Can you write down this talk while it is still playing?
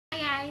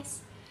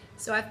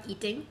So I've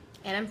eaten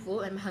and I'm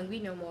full, I'm hungry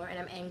no more, and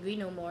I'm angry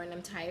no more, and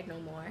I'm tired no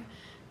more.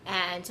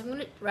 And so I'm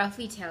gonna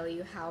roughly tell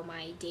you how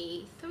my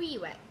day 3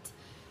 went.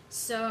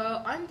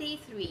 So on day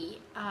 3,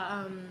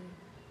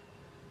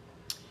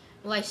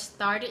 well, I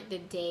started the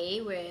day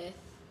with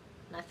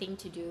nothing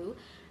to do,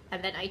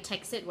 and then I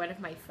texted one of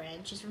my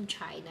friends. She's from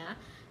China,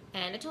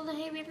 and I told her,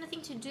 "Hey, we have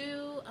nothing to do.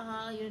 You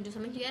wanna do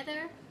something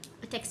together?"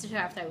 I texted her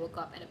after I woke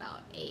up at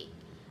about 8,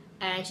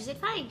 and she said,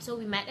 "Fine." So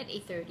we met at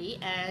 8:30,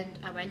 and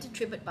I went to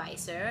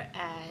TripAdvisor,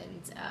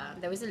 and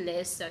there was a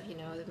list of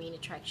the main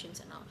attractions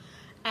and all.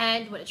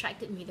 And what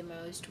attracted me the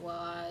most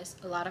was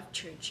a lot of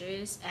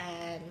churches,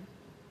 and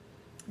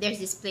there's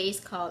this place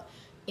called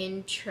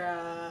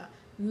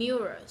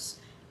Intramuros,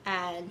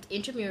 and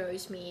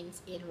Intramuros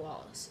means in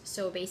walls.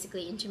 So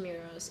basically,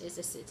 Intramuros is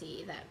a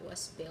city that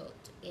was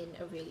built in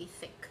a really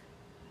thick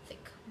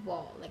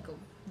wall, like a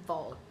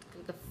vault,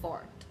 like a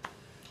fort.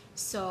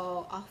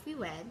 So off we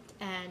went,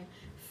 and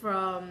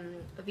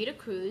from Vita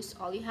Cruz,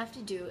 all you have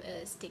to do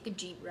is take a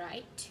jeep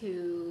ride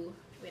to.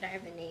 Wait, I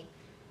have the name.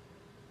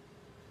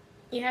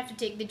 You have to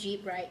take the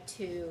jeep ride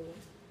to.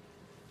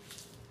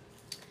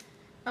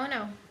 Oh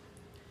no.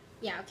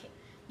 Yeah, okay.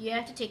 You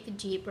have to take the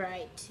jeep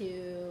ride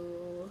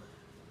to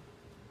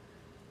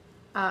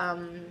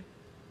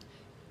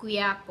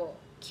Quiapo,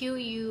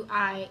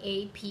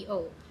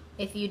 Q-U-I-A-P-O.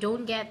 If you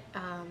don't get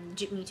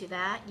jeepney to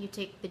that, you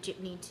take the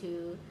jeepney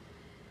to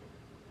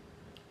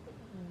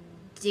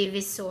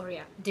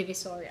Divisoria.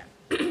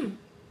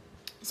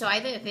 So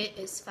either of it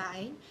is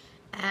fine.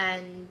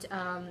 And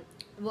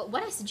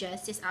what I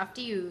suggest is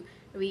after you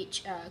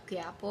reach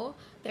Quiapo,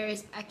 there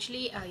is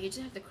actually you just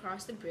have to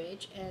cross the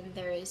bridge, and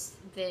there is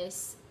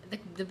this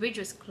the bridge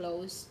was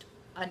closed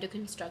under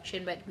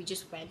construction, but we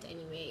just went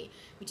anyway.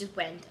 We just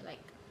went like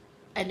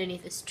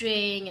underneath the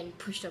string and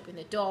pushed open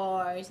the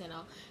doors and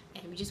all,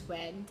 and we just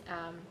went.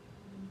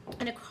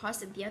 And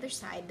across at the other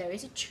side, there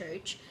is a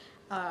church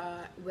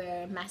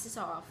where masses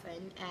are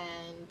often,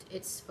 and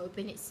it's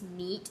open, it's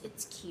neat,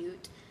 it's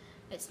cute.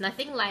 It's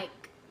nothing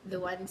like the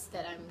ones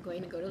that I'm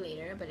going to go to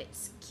later, but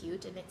it's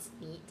cute and it's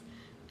neat.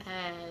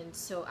 And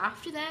so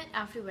after that,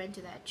 after we went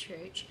to that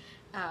church,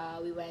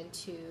 we went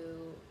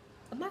to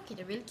a market,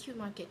 a really cute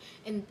market.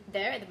 And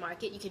there at the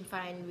market, you can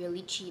find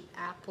really cheap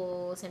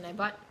apples. And I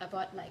bought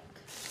like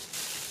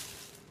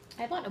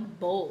I bought a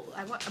bowl.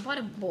 I bought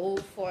a bowl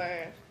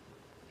for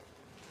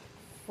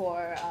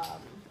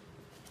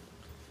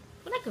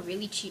like a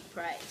really cheap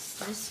price.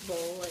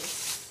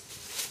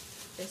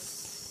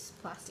 This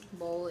plastic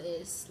bowl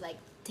is like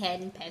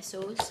 10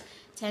 pesos.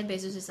 10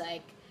 pesos is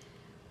like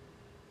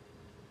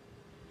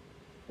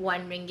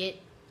 1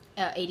 ringgit,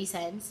 80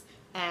 cents,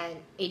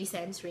 and 80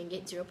 cents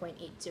ringgit,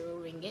 0.80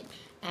 ringgit,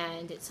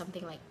 and it's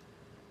something like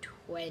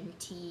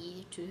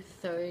 20 to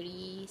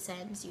 30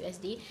 cents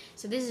USD.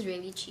 So this is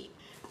really cheap,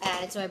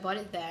 and so I bought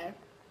it there.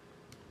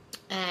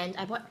 And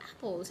I bought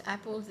apples.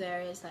 Apples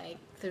there is like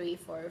 3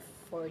 for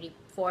 40,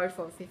 4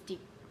 for 50,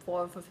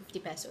 4 for 50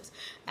 pesos,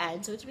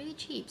 and so it's really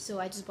cheap. So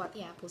I just bought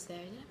the apples there.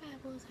 Did I buy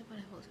apples? I bought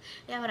apples.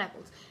 Yeah, I bought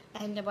apples,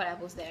 and I bought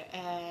apples there.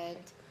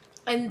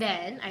 And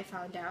then I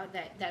found out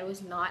that that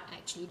was not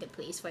actually the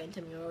place for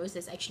Intramuros.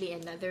 There's actually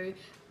another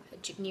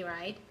jeepney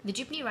ride. The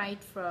jeepney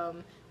ride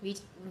from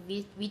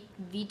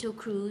Vito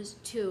Cruz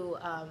to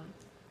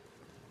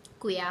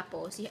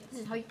Quiapo. So this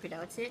is how you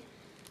pronounce it.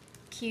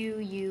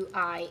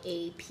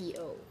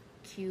 Q-U-I-A-P-O.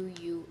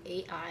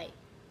 Q-U-A-I-P-O.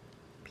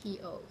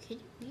 Can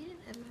you read it?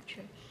 I'm not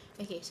sure.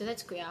 Okay, so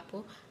that's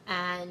Quiapo.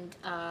 And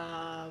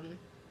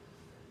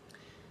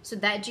so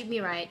that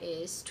jeepney ride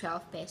is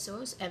 12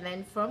 pesos. And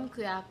then from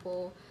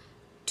Quiapo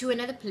to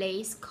another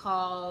place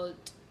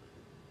called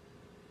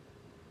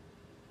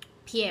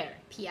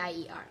Pierre,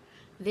 P-I-E-R.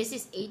 This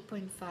is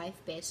 8.5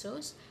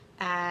 pesos.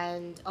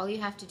 And all you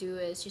have to do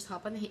is just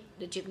hop on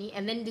the jeepney,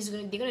 and then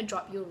they're gonna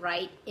drop you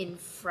right in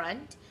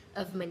front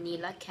of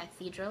Manila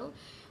Cathedral,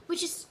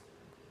 which is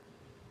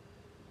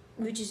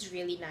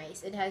really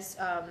nice. It has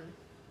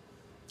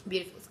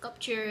beautiful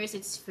sculptures.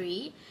 It's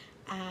free,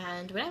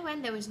 and when I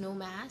went, there was no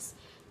mass,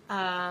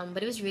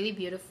 but it was really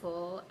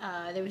beautiful.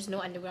 There was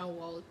no underground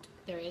vault.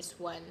 There is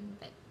one,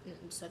 but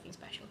it's nothing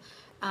special.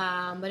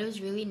 But it was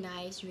really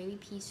nice, really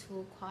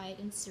peaceful, quiet,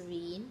 and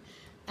serene.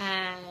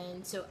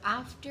 And so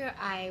after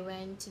I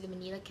went to the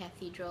Manila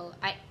Cathedral,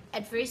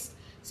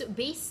 so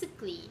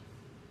basically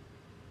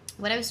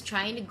what I was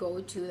trying to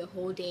go to the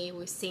whole day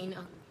was St.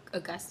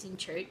 Augustine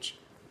Church.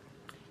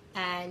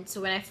 And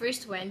so when I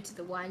first went to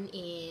the one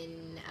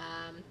in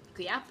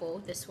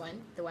Quiapo,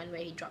 the one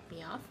where he dropped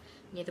me off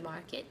near the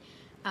market,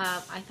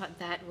 I thought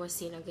that was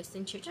St.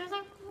 Augustine Church. I was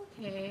like,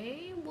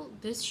 okay, well,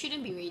 this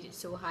shouldn't be rated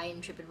so high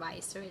in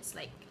TripAdvisor. It's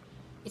like,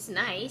 it's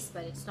nice,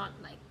 but it's not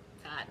like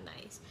that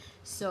nice.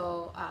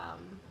 So I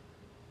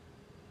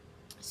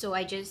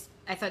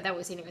thought that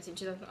was St. Augustine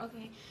Church. I was like,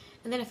 okay.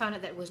 And then I found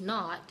out that it was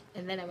not.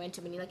 And then I went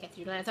to Manila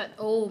Cathedral, and I thought,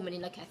 oh,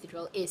 Manila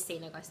Cathedral is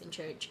St. Augustine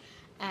Church.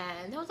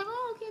 And I was like,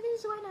 oh, okay,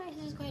 this is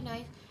quite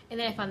nice. And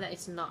then I found that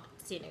it's not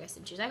St.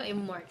 Augustine Church. I got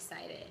even more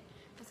excited.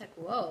 I was like,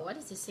 whoa, what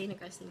is this St.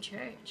 Augustine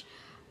Church?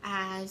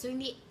 And so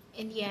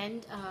in the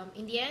end,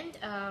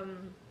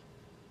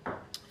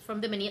 from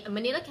the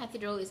Manila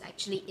Cathedral is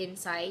actually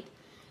inside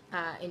did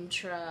I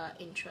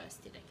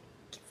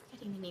keep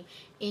forgetting the name,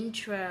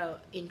 intra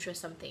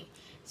something,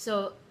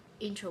 so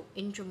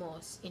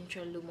intralumos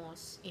intra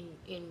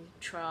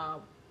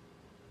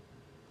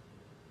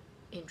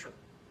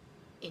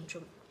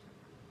intra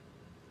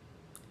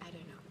I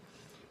don't know,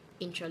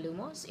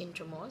 intramos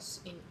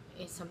in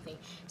is something,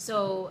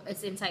 so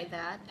it's inside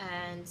that,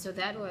 and so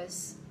that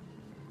was,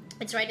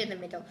 it's right in the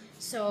middle.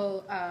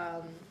 So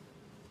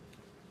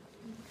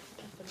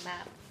the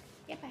map.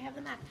 Yep, I have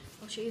the map.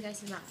 I'll show you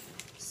guys the map.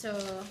 So,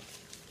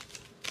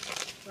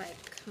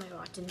 like my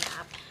rotten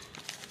map.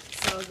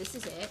 So this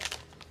is it.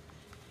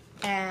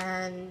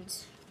 And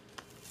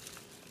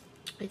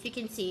if you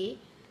can see,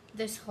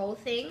 this whole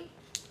thing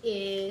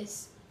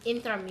is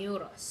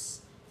Intramuros.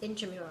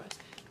 Intramuros.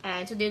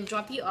 And so they'll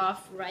drop you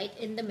off right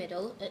in the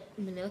middle at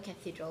Manila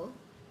Cathedral,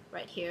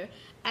 right here.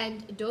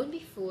 And don't be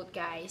fooled,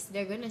 guys.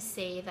 They're gonna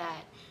say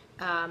that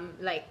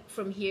like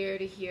from here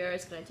to here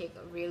it's gonna take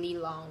a really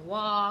long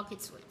walk.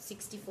 It's what,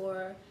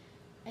 64,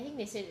 I think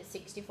they said it's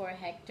 64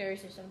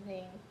 hectares or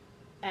something,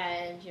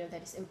 and you know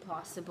that it's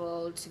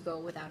impossible to go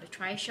without a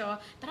trishaw,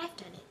 but I've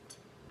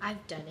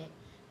done it,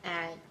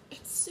 and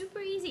it's super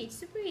easy.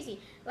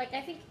 Like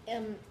I think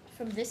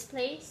from this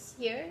place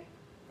here,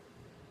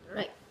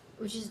 like,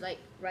 which is like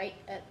right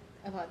at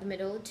about the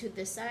middle to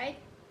this side,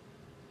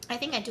 I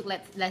think I took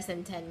less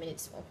than 10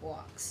 minutes of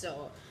walk.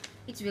 So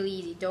it's really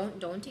easy.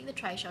 Don't take the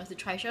trishaws. The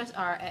trishaws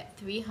are at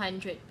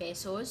 300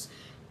 pesos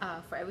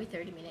for every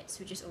 30 minutes,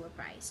 which is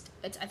overpriced.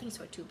 I think it's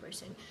for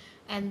 2-person.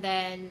 And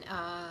then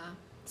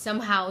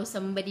somehow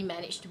somebody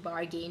managed to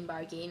bargain,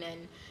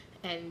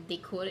 and they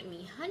quoted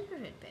me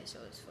 100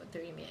 pesos for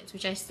 30 minutes,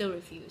 which I still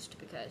refused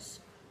because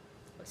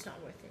it's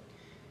not worth it.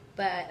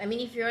 But I mean,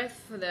 if you're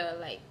for the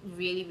like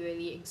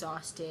really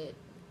exhausted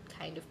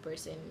kind of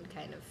person,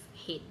 kind of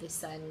hate the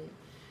sun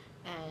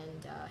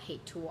and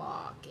hate to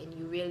walk, and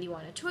you really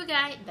want a tour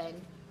guide,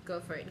 then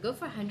go for it. Go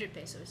for 100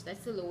 pesos.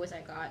 That's the lowest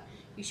I got.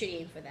 You should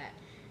aim for that.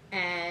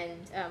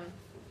 And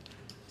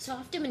so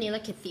after Manila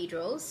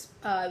Cathedrals,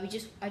 I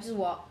just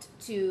walked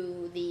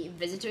to the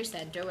visitor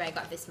center where I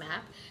got this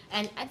map.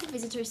 And at the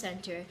visitor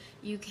center,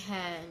 you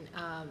can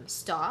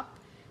stop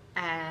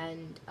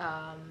and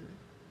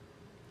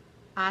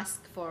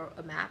ask for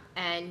a map,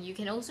 and you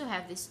can also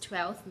have this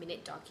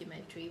 12-minute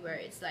documentary where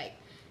it's like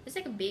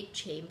a big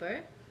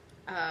chamber,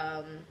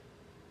 a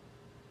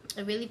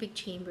really big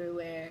chamber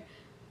where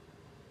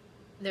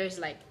there's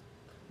like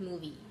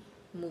movie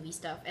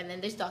stuff, and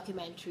then there's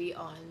documentary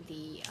on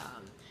the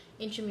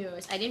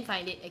Intramuros. I didn't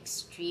find it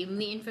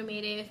extremely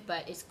informative,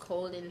 but it's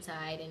cold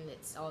inside and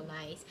it's all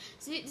nice,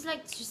 so it's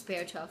like just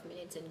spare 12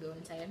 minutes and go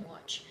inside and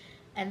watch.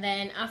 And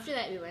then after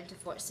that we went to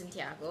Fort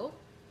Santiago.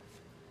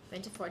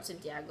 And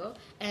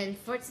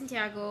Fort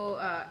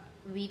Santiago,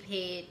 we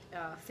paid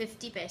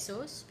 50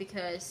 pesos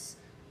because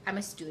I'm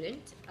a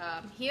student.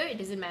 Here it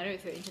doesn't matter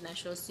if you're an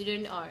international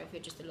student or if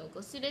you're just a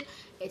local student,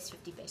 it's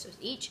 50 pesos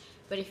each.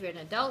 But if you're an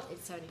adult,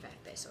 it's 75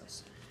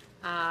 pesos.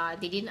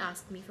 They didn't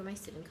ask me for my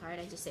student card.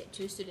 I just said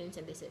 2 students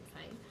and they said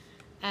fine.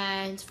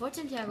 And Fort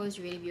Santiago is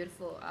really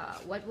beautiful.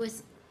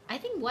 I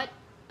think what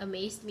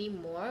amazed me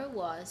more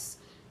was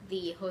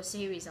the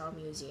Jose Rizal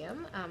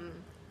Museum.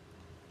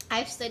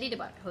 I've studied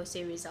about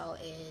Jose Rizal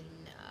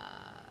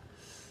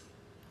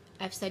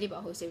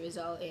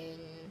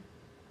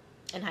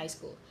in high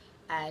school,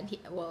 and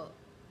a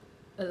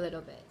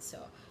little bit.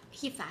 So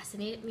he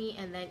fascinated me,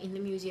 and then in the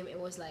museum it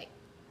was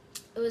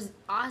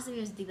awesome. It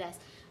was the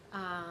best.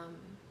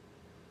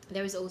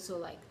 There was also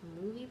like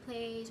movie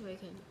plays where you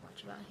can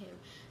watch about him,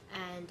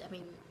 and I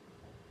mean,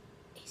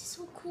 he's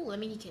so cool. I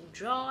mean, he can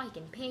draw, he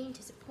can paint,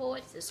 he's a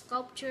poet, he's a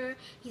sculptor,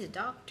 he's a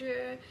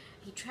doctor,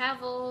 he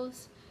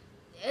travels.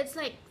 It's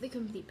like the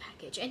complete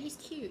package, and he's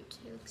cute.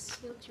 He looks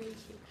really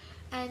cute.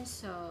 And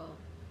so,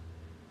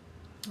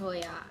 well,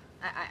 yeah,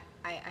 I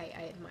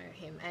admire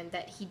him, and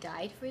that he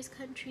died for his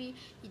country.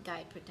 He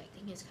died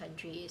protecting his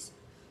country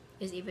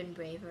is even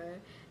braver.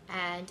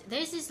 And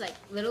there's this like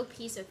little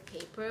piece of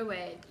paper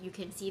where you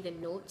can see the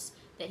notes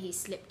that he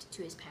slipped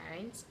to his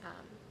parents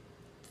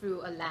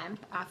through a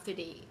lamp after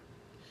they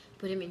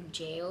put him in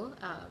jail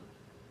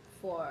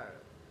for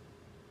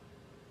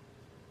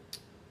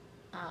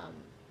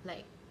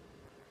like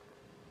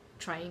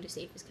trying to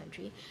save his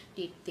country.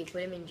 They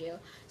put him in jail,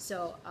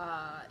 so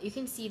you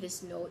can see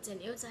this notes, and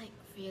it was like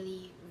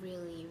really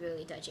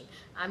touching.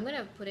 I'm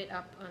gonna put it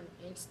up on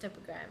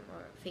Instagram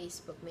or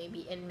Facebook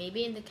maybe, and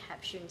maybe in the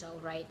captions I'll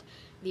write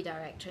the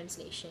direct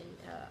translation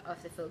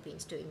of the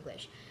Philippines to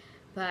English.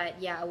 But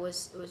yeah, it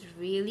was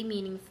really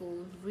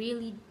meaningful,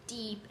 really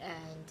deep,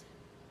 and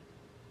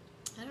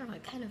I don't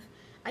know,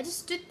 I just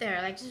stood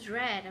there, like just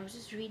read. I was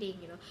just reading,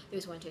 you know. There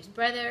was one to his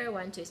brother,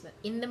 one to his mother.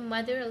 In the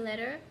mother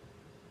letter,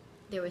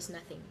 there was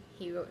nothing.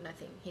 He wrote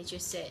nothing. He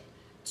just said,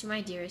 "To my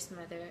dearest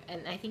mother,"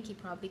 and I think he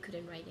probably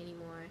couldn't write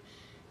anymore,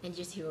 and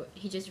he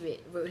just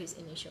wrote his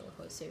initial,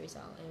 Jose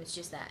Rizal, and it was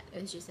just that.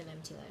 It was just an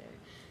empty letter,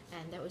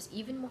 and that was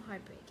even more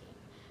heartbreaking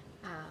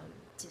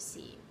to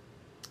see.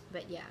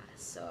 But yeah,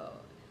 so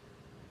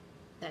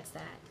that's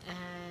that.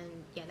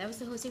 And yeah, that was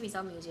the Jose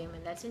Rizal Museum,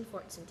 and that's in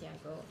Fort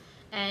Santiago.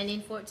 And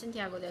in Fort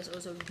Santiago, there's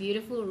also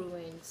beautiful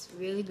ruins,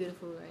 really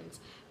beautiful ruins,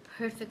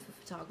 perfect for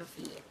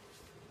photography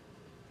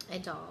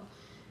and all.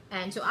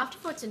 And so after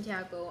Fort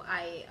Santiago,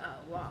 I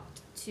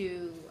walked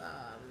to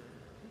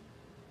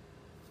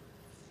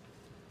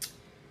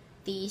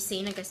the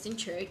St. Augustine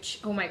Church.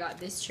 Oh my god,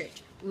 this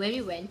church. When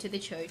we went to the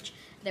church,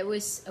 there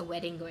was a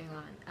wedding going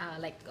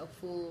on, like a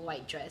full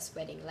white dress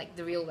wedding, like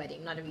the real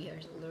wedding, not a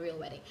rehearsal, the real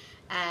wedding.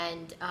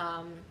 And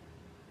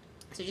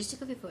so just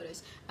took a few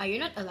photos. You're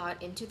not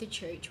allowed into the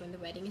church when the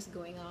wedding is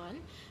going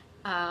on.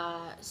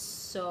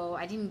 So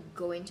I didn't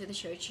go into the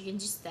church. You can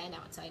just stand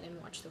outside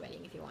and watch the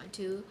wedding if you want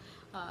to.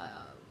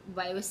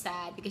 But it was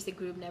sad because the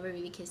groom never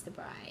really kissed the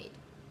bride.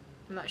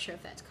 I'm not sure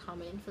if that's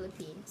common in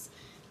Philippines.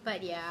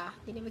 But yeah,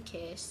 they never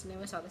kissed,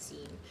 never saw the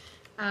scene.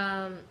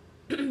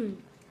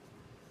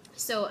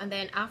 So, and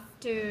then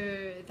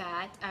after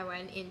that, I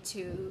went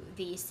into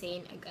the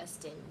St.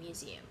 Augustine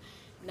Museum.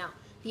 Now,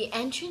 the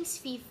entrance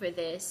fee for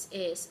this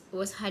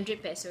was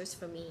 100 pesos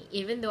for me,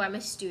 even though I'm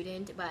a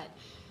student, but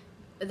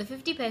the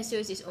 50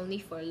 pesos is only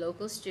for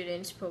local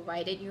students,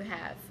 provided you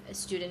have a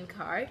student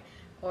card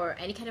or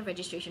any kind of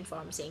registration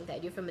form saying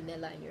that you're from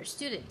Manila and you're a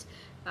student,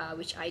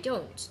 which I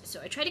don't. So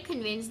I tried to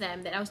convince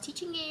them that I was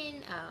teaching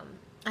in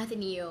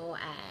Ateneo,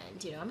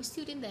 and I'm a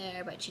student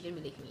there, but she didn't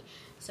believe me.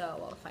 So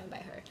well, fine by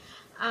her.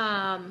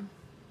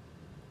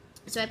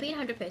 So I paid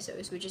 100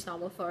 pesos, which is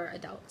normal for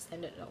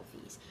standard adult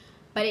fees,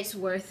 but it's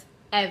worth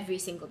every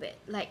single bit.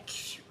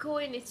 Like, you go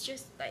in, it's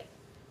just like,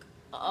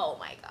 oh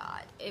my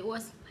god, it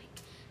was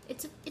like,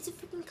 it's a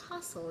freaking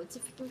castle. It's a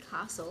freaking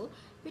castle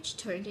which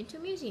turned into a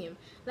museum.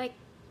 Like,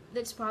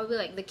 that's probably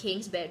like the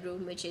king's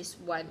bedroom, which is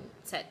one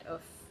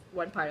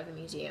part of the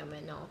museum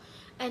and all.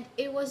 And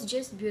it was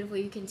just beautiful.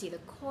 You can see the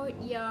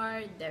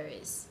courtyard.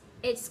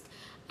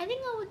 I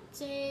think I would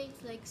say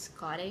it's like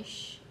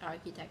Scottish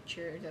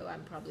architecture, though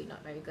I'm probably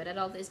not very good at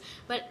all this.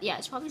 But yeah,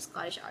 it's probably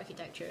Scottish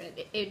architecture. And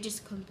it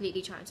just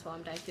completely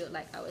transformed. I feel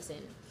like I was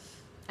in,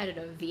 I don't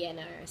know,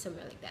 Vienna or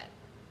somewhere like that.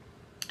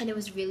 And it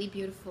was really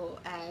beautiful.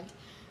 And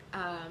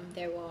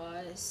there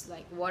was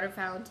like water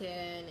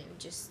fountain and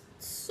just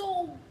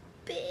so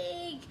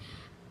big.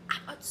 I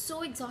got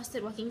so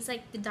exhausted walking. It's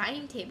like the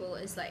dining table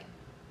is like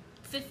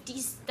 50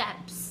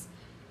 steps,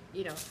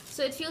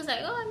 so it feels like,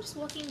 oh, I'm just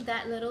walking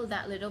that little,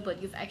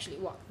 but you've actually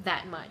walked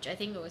that much. I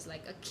think it was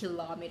like a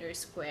kilometer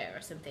square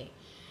or something.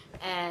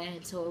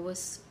 And so it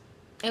was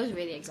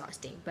really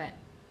exhausting, but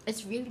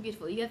it's really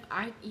beautiful. You have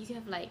art, you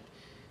have like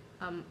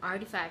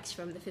artifacts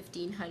from the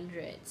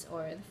 1500s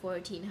or the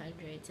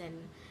 1400s,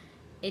 and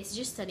it's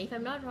just stunning. If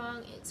I'm not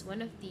wrong, it's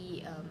one of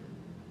the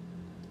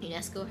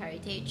UNESCO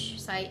heritage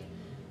site,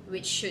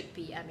 which should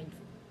be, I mean,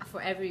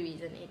 for every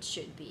reason it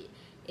should be.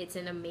 It's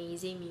an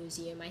amazing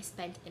museum. I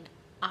spent an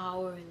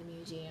hour in the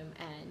museum,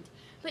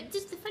 but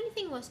just the funny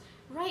thing was,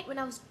 right when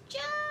I was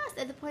just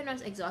at the point I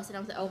was exhausted, I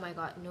was like, oh my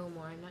god, no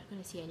more, I'm not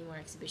going to see any more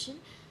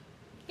exhibition.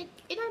 It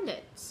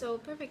ended, so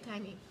perfect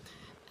timing.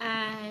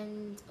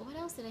 And what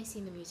else did I see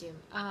in the museum?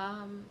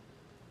 A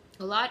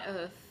lot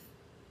of,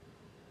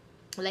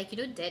 like,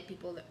 dead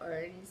people, the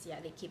urns, yeah,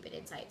 they keep it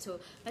inside. So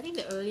I think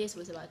the earliest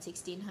was about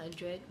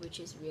 1600, which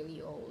is really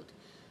old.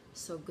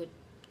 So good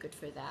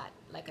for that.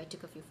 Like, I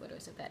took a few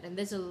photos of that. And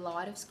there's a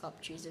lot of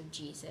sculptures of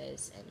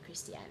Jesus and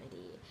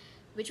Christianity,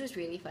 which was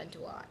really fun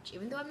to watch.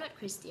 Even though I'm not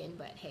Christian,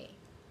 but hey,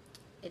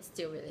 it's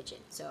still religion.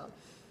 So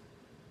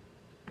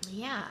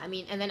yeah, I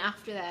mean, and then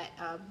after that,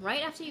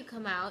 right after you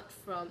come out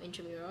from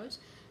Intramuros,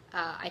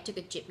 I took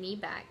a jeepney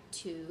back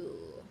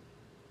to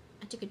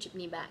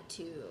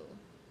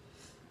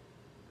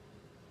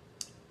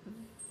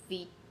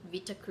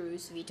Vita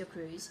Cruz.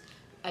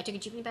 I took a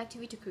jeepney back to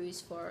Vita Cruz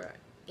for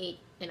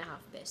 8.5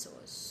 pesos,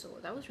 so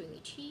that was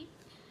really cheap.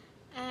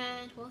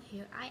 And well,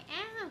 here I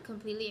am,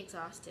 completely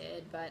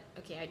exhausted, but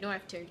okay, I know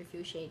I've turned a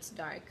few shades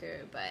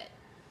darker, but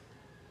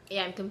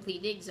yeah, I'm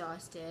completely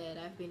exhausted.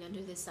 I've been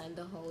under the sun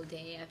the whole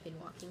day. I've been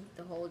walking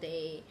the whole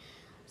day.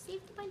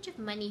 Saved a bunch of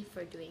money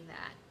for doing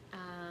that.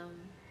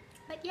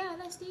 But yeah,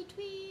 let's do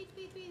tweet.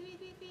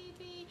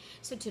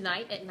 So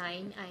tonight at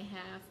 9, I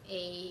have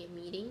a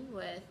meeting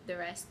with the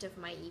rest of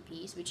my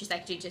EPs, which is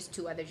actually just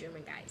 2 other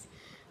German guys.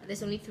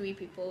 There's only 3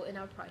 people in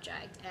our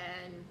project,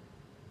 and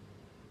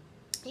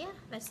yeah,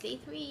 that's day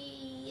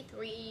 3.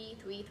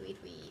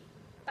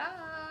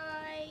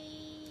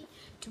 Bye.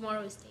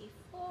 Tomorrow is day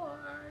 4.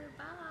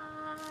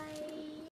 Bye.